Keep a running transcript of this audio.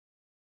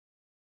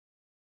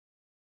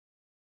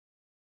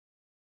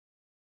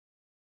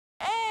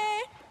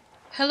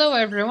Hello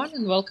everyone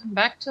and welcome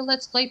back to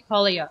Let's Play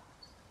Palia.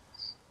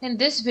 In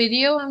this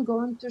video I'm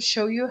going to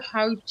show you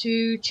how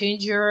to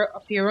change your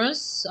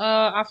appearance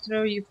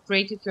after you've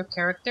created your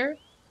character,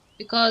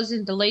 because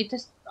in the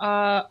latest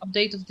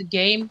update of the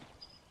game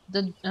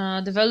the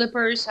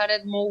developers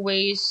added more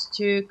ways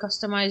to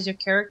customize your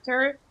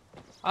character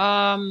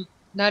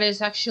that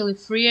is actually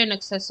free and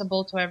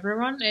accessible to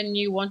everyone, and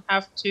you won't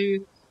have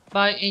to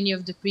buy any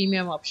of the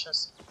premium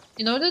options.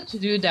 In order to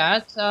do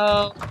that,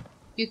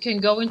 you can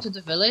go into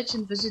the village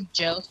and visit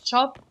Jail's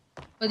shop,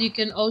 but you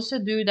can also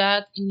do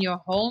that in your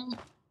home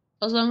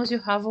as long as you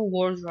have a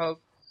wardrobe.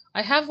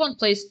 I have one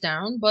placed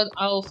down, but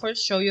I'll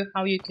first show you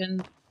how you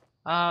can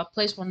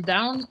place one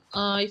down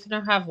if you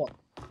don't have one.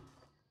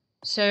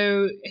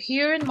 So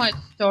here in my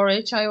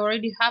storage, I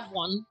already have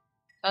one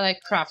that I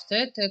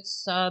crafted.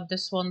 It's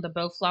this one, the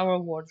Bellflower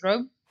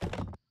Wardrobe.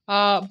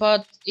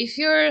 But if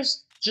you're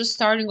just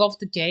starting off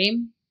the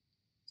game,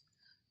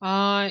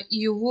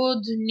 you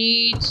would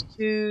need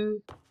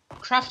to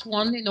craft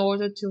one in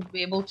order to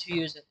be able to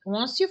use it.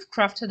 Once you've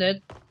crafted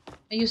it,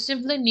 you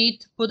simply need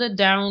to put it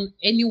down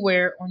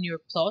anywhere on your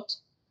plot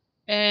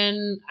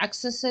and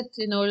access it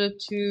in order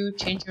to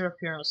change your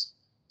appearance.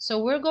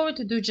 So we're going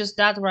to do just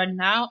that right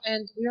now,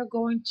 and we are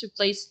going to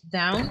place it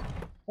down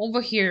over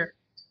here.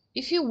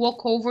 If you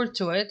walk over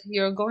to it,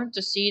 you're going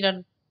to see that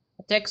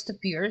a text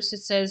appears. It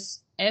says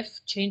F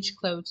change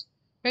clothes.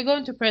 We're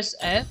going to press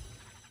F,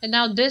 and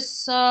now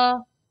this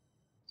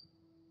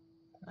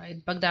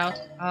it bugged out.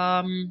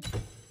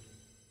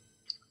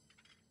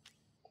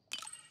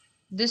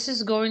 This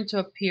is going to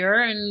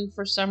appear, and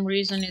for some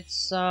reason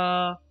it's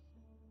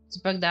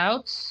bugged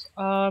out.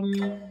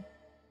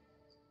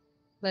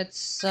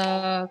 Let's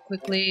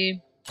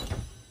quickly.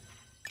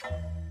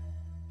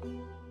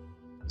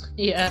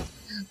 Yeah.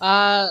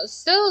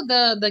 Still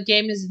the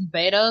game is in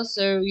beta,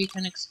 so you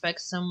can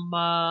expect some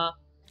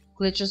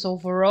glitches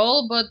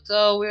overall, but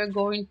uh, we're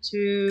going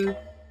to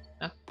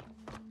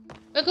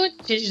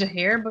change the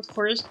hair, but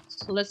first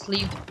let's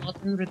leave the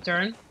plot and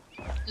return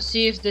to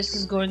see if this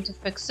is going to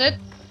fix it.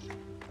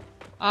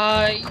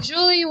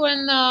 Usually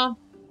when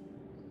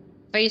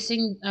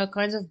facing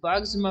kinds of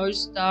bugs,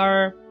 most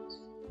are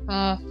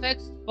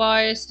fixed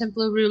by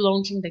simply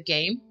relaunching the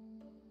game.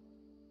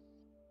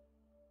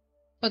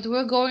 But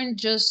we're going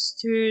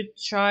just to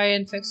try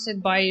and fix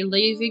it by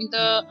leaving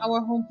our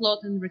home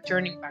plot and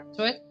returning back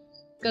to it,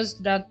 because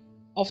that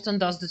often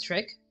does the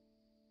trick.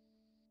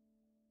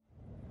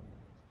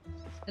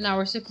 And now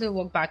we're simply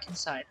walk back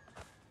inside.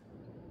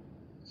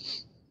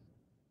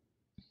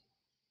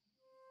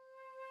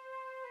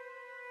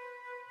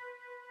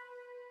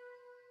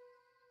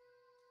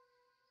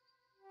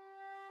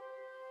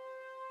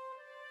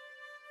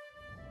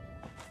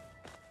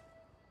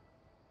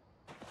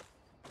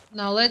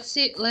 Now let's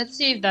see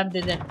if that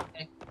did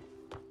anything.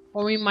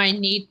 Or we might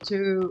need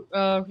to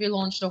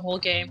relaunch the whole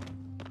game.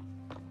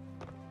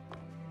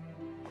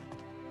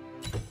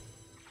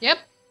 Yep.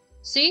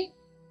 See?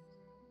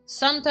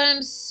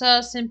 Sometimes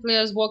simply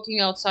as walking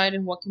outside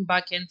and walking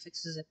back in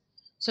fixes it.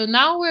 So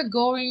now we're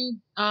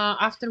going,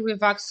 after we've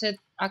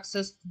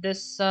accessed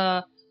this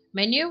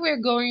menu,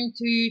 we're going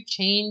to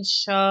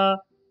change her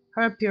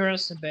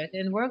appearance a bit.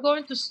 And we're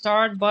going to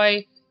start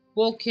by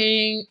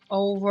walking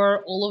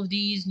over all of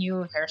these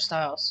new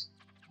hairstyles.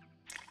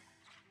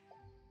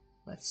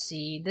 Let's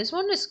see, this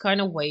one is kind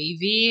of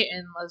wavy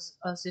and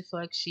as if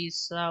like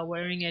she's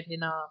wearing it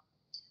in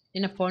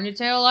a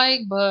ponytail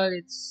like, but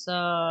it's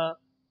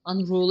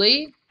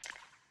unruly.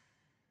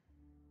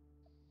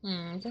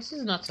 This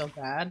is not so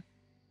bad.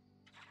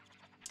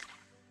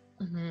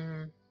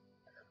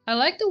 I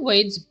like the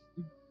way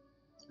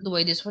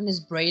this one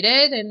is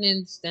braided and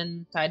it's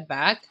then tied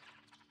back.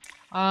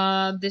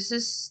 This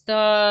is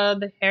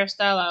the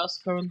hairstyle I was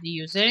currently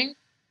using.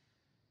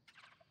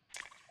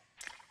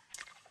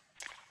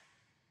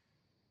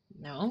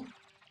 No.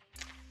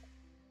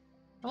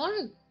 I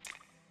want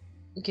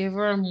to give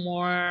her a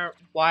more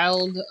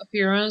wild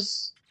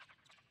appearance.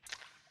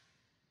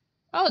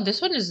 Oh,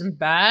 this one isn't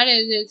bad.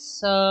 It's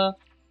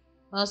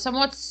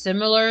somewhat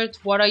similar to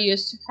what I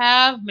used to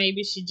have.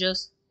 Maybe she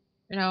just,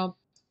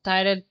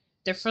 tied it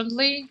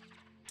differently.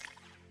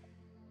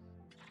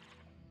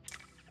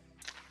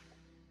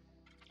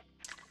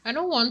 I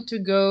don't want to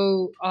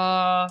go,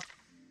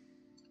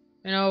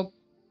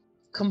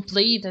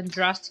 complete and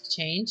drastic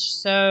change,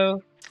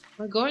 so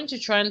we're going to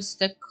try and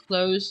stick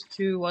close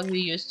to what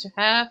we used to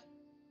have.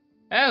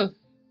 Oh,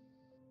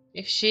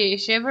 if she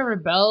ever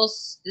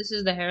rebels, this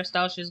is the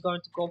hairstyle she's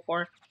going to go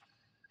for.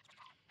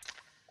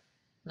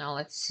 Now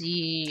let's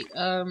see.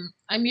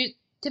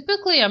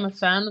 Typically I'm a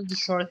fan of the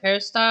short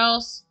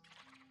hairstyles.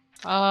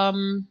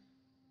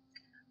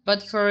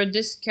 But for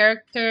this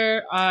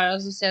character,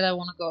 as I said, I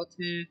want to go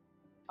to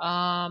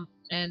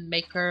and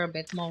make her a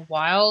bit more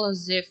wild,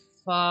 as if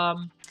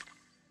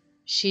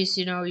she's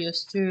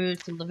used to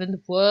live in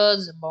the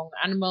woods among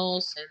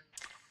animals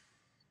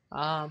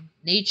and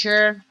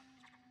nature.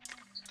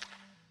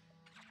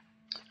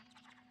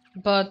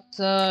 But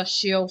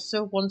she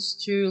also wants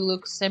to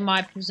look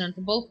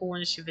semi-presentable for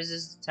when she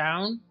visits the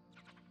town.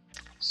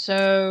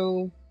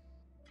 So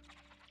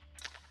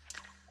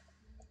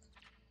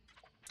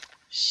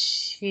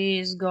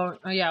she's going.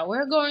 Yeah,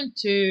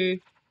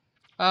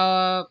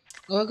 uh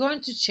we're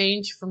going to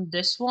change from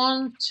this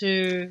one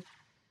to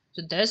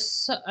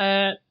this,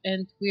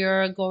 and we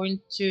are going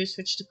to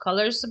switch the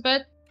colors a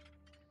bit.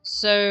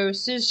 So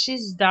since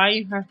she's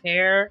dyeing her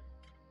hair,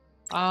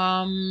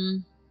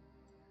 um,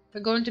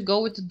 we're going to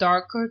go with the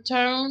darker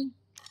tone,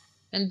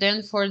 and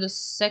then for the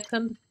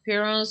second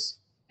appearance,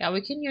 yeah,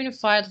 we can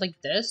unify it like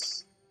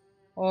this,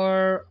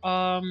 or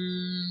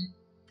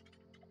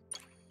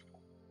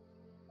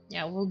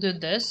yeah, we'll do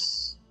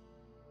this,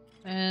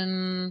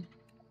 and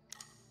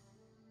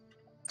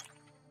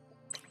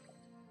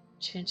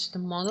change the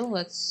model.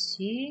 Let's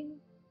see.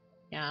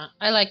 Yeah,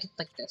 I like it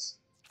like this.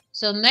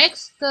 So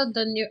next,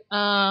 the new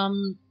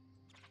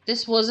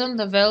this wasn't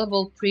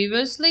available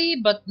previously,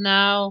 but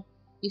now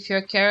if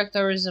your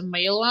character is a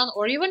male one,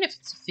 or even if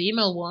it's a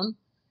female one,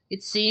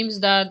 it seems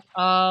that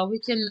we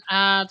can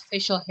add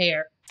facial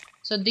hair.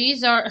 So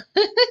these are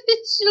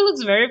she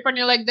looks very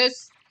funny like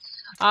this.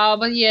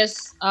 But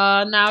yes,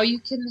 now you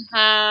can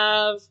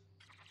have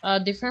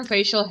different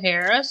facial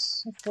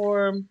hairs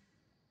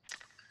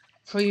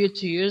for you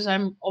to use.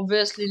 I'm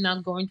obviously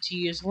not going to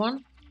use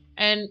one,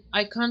 and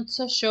I can't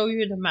show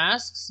you the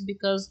masks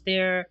because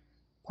they're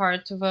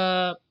part of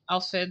a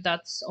outfit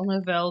that's only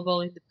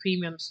available in the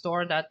premium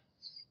store that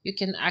you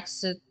can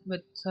access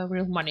with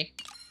real money.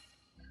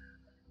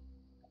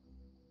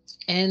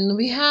 And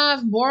we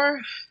have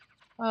more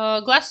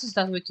glasses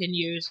that we can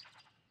use.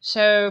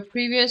 So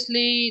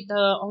previously,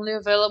 the only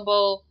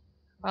available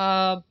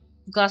uh,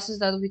 glasses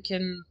that we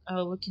can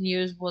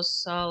use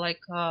was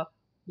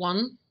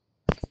one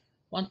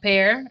one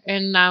pair,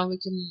 and now we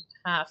can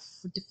have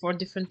four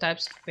different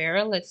types of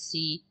pair. Let's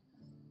see.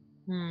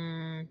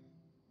 Hmm.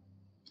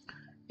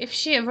 If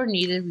she ever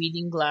needed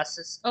reading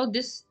glasses. Oh,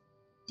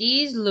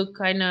 these look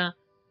kind of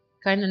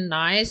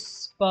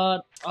nice,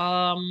 but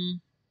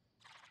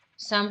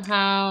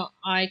somehow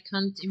I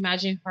can't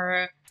imagine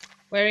her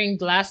wearing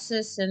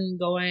glasses and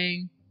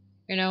going,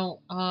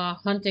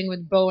 hunting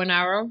with bow and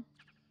arrow.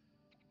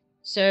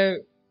 So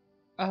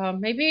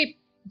maybe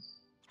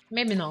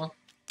not.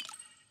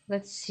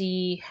 Let's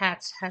see.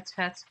 Hats.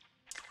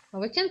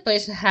 We can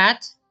place a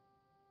hat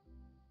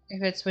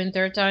if it's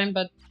winter time,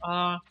 but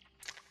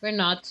we're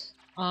not.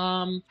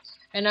 Um,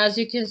 and as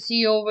you can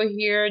see over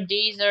here,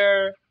 these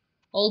are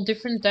all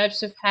different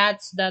types of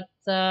hats that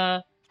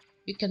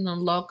you can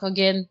unlock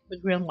again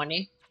with real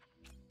money.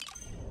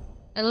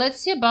 And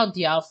let's see about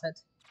the outfit.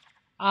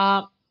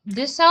 Uh,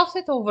 this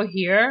outfit over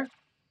here,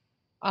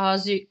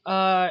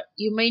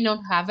 you may not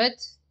have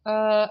it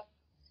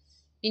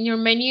in your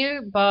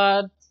menu,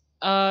 but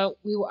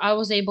I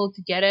was able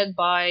to get it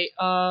by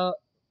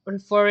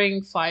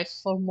referring 5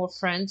 or more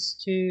friends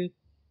to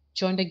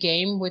join the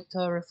game with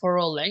a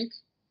referral link,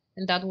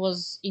 and that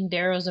was in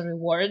there as a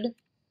reward.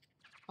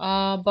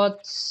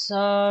 But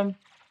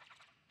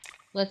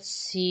let's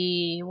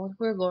see what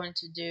we're going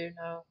to do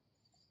now.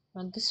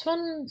 This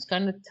one is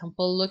kind of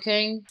temple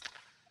looking.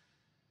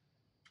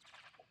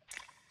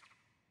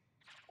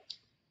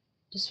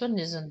 This one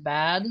isn't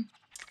bad.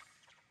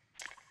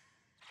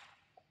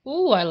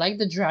 Ooh, I like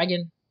the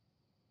dragon.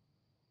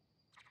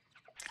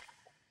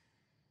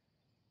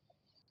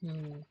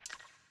 Hmm.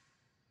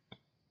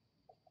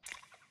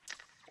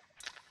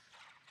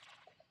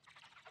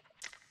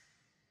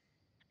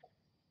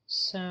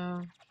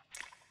 So,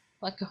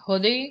 like a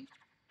hoodie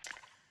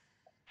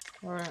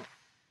or a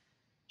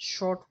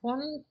short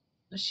one.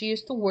 She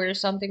used to wear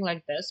something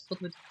like this, but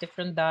with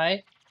different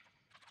dye.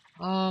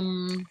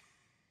 Um,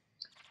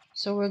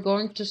 so we're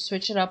going to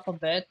switch it up a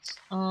bit.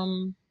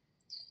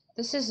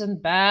 This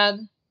isn't bad.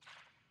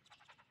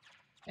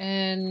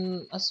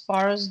 And as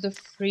far as the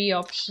free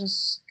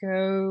options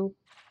go,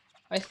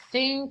 I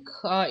think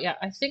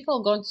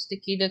I'll go and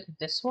stick either to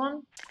this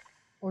one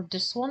or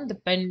this one,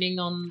 depending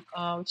on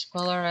which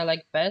color I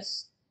like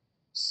best.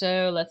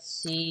 So let's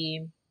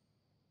see.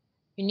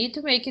 You need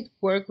to make it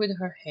work with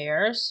her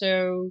hair,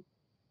 so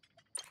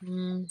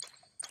mm,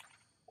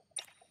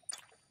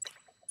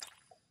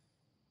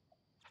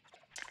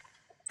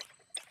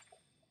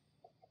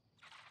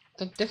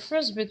 the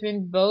difference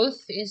between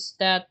both is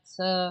that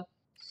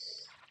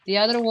the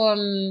other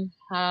one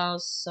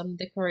has some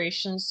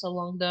decorations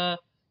along the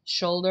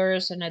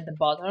shoulders and at the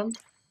bottom.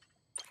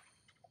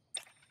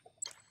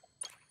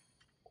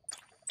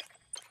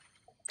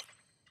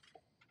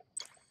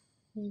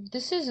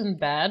 This isn't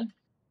bad.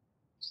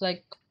 It's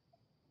like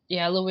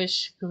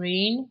yellowish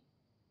green,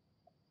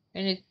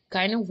 and it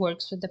kind of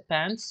works with the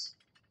pants.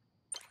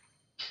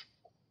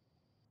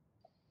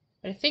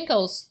 I think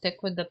I'll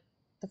stick with the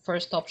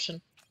first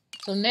option.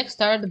 So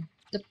next are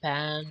the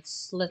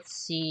pants. Let's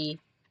see.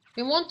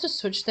 We want to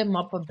switch them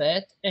up a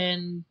bit,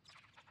 and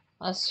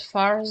as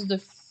far as the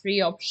free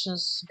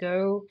options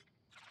go,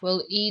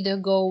 we'll either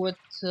go with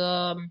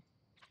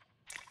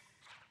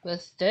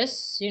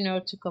this,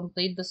 to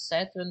complete the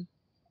set,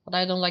 but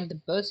I don't like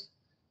the boots.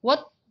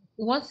 What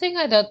One thing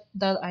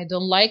that I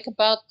don't like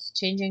about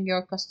changing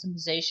your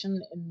customization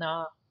in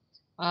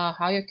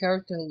how your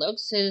character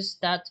looks is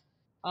that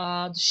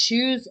the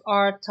shoes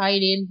are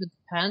tied in with the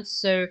pants.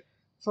 So,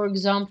 for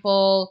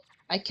example,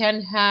 I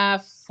can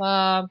have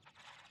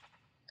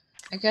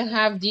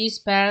these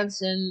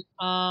pants and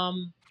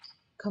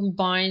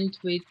combined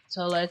with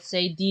let's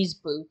say these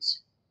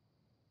boots,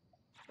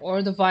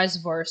 or the vice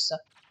versa.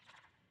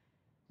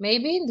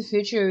 Maybe in the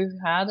future, if we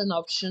had an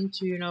option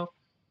to,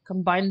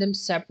 combine them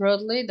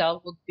separately,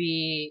 that would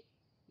be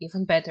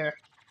even better.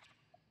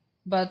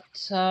 But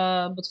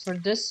for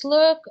this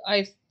look,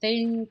 I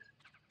think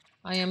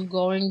I am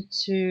going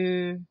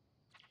to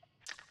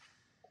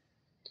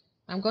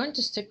I'm going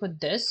to stick with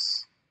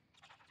this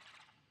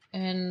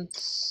and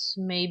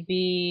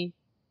maybe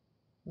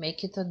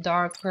make it a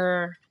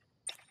darker.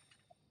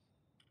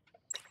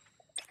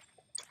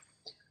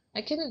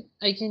 I can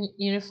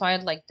unify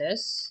it like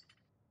this,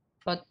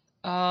 but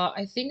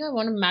I think I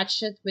want to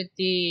match it with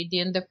the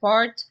under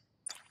part.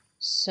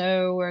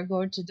 So we're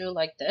going to do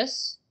like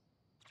this.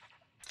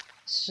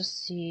 Let's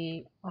just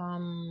see.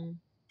 I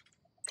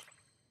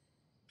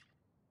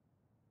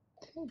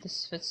think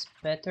this fits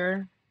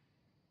better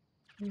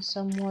in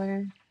some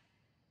way.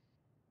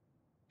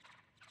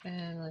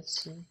 And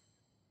let's see.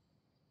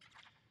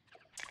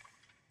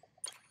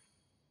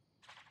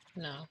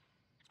 No.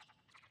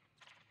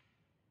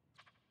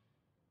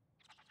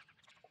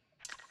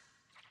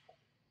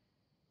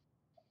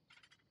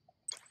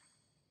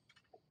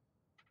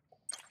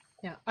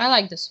 Yeah, I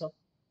like this one.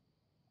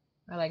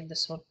 I like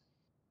this one.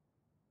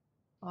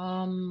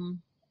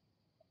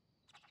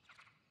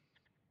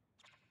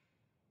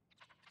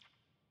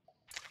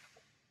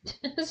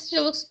 She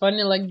looks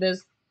funny like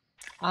this.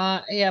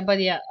 Yeah,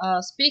 but yeah.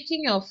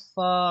 Speaking of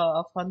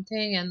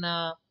hunting and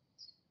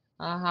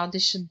how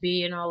this should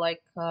be,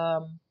 like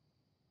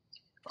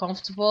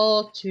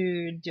comfortable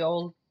to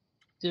do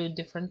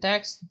different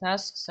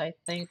tasks.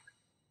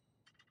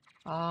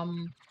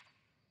 Um,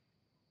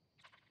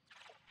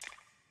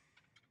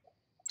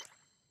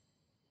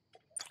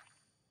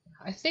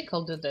 I think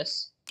I'll do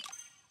this.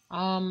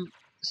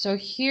 So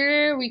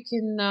here we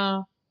can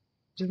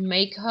do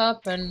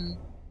makeup and,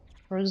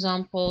 for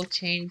example,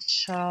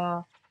 change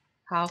how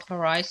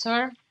her eyes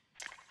are.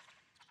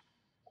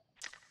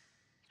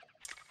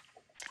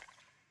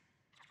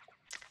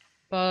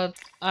 But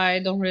I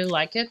don't really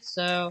like it,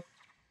 so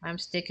I'm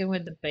sticking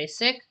with the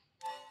basic.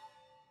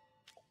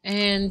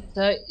 And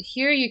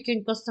here you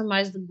can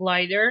customize the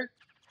glider.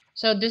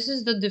 So this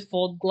is the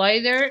default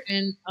glider,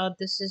 and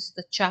this is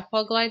the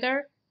Chapa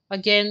glider,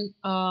 again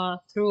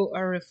through a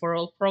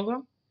referral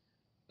program.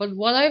 But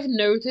what I've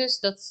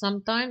noticed that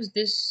sometimes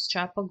this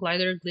Chapa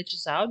glider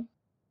glitches out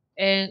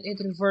and it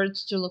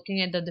reverts to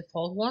looking at the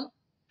default one.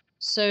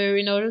 So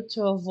in order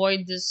to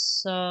avoid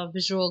this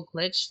visual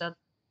glitch that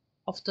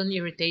often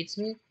irritates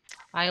me,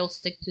 I'll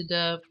stick to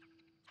the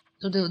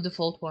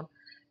default one.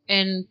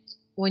 And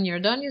when you're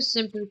done, you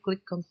simply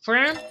click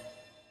confirm,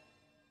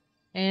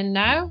 and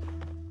now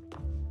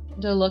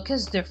the look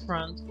is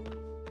different.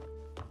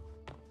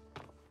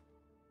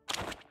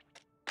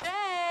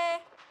 Hey.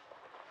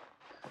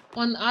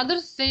 One other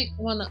thing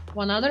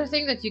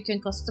that you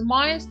can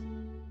customize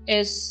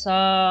is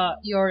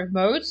your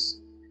emotes.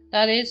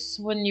 That is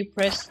when you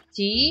press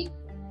T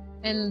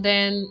and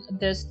then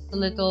this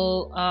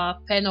little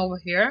pen over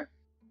here.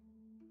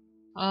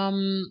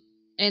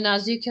 And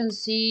as you can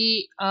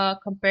see,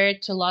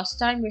 compared to last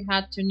time, we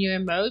had two new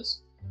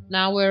emotes.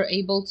 Now we're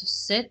able to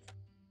sit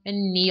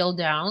and kneel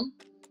down.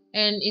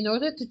 And in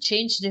order to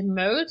change the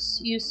emotes,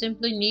 you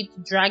simply need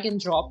to drag and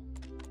drop.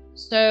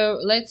 So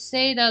let's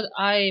say that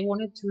I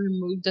wanted to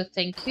remove the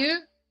thank you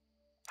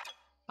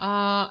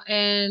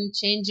and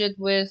change it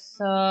with,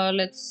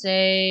 let's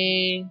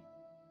say,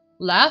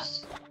 laugh.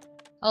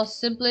 I'll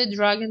simply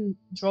drag and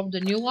drop the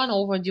new one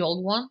over the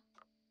old one.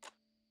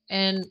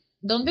 And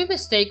don't be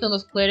mistaken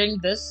of clearing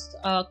this,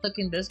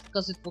 clicking this,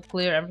 because it will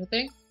clear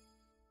everything.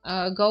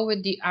 Go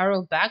with the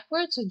arrow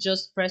backwards, so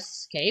just press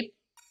escape.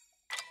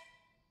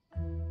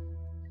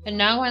 And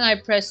now when I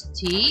press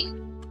T,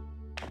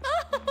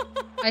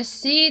 I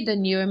see the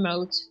new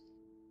emote.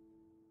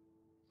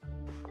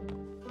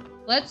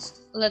 Let's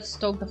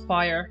stoke the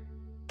fire.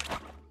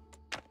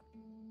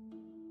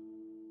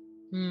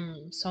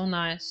 So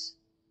nice.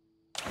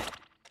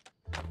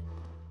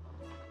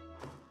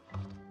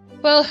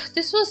 Well,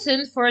 this was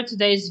it for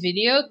today's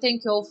video.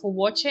 Thank you all for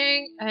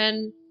watching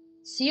and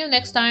see you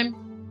next time.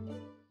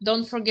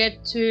 Don't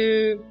forget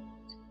to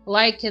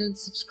like and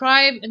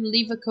subscribe and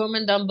leave a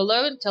comment down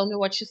below and tell me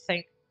what you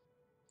think.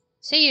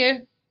 See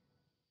you!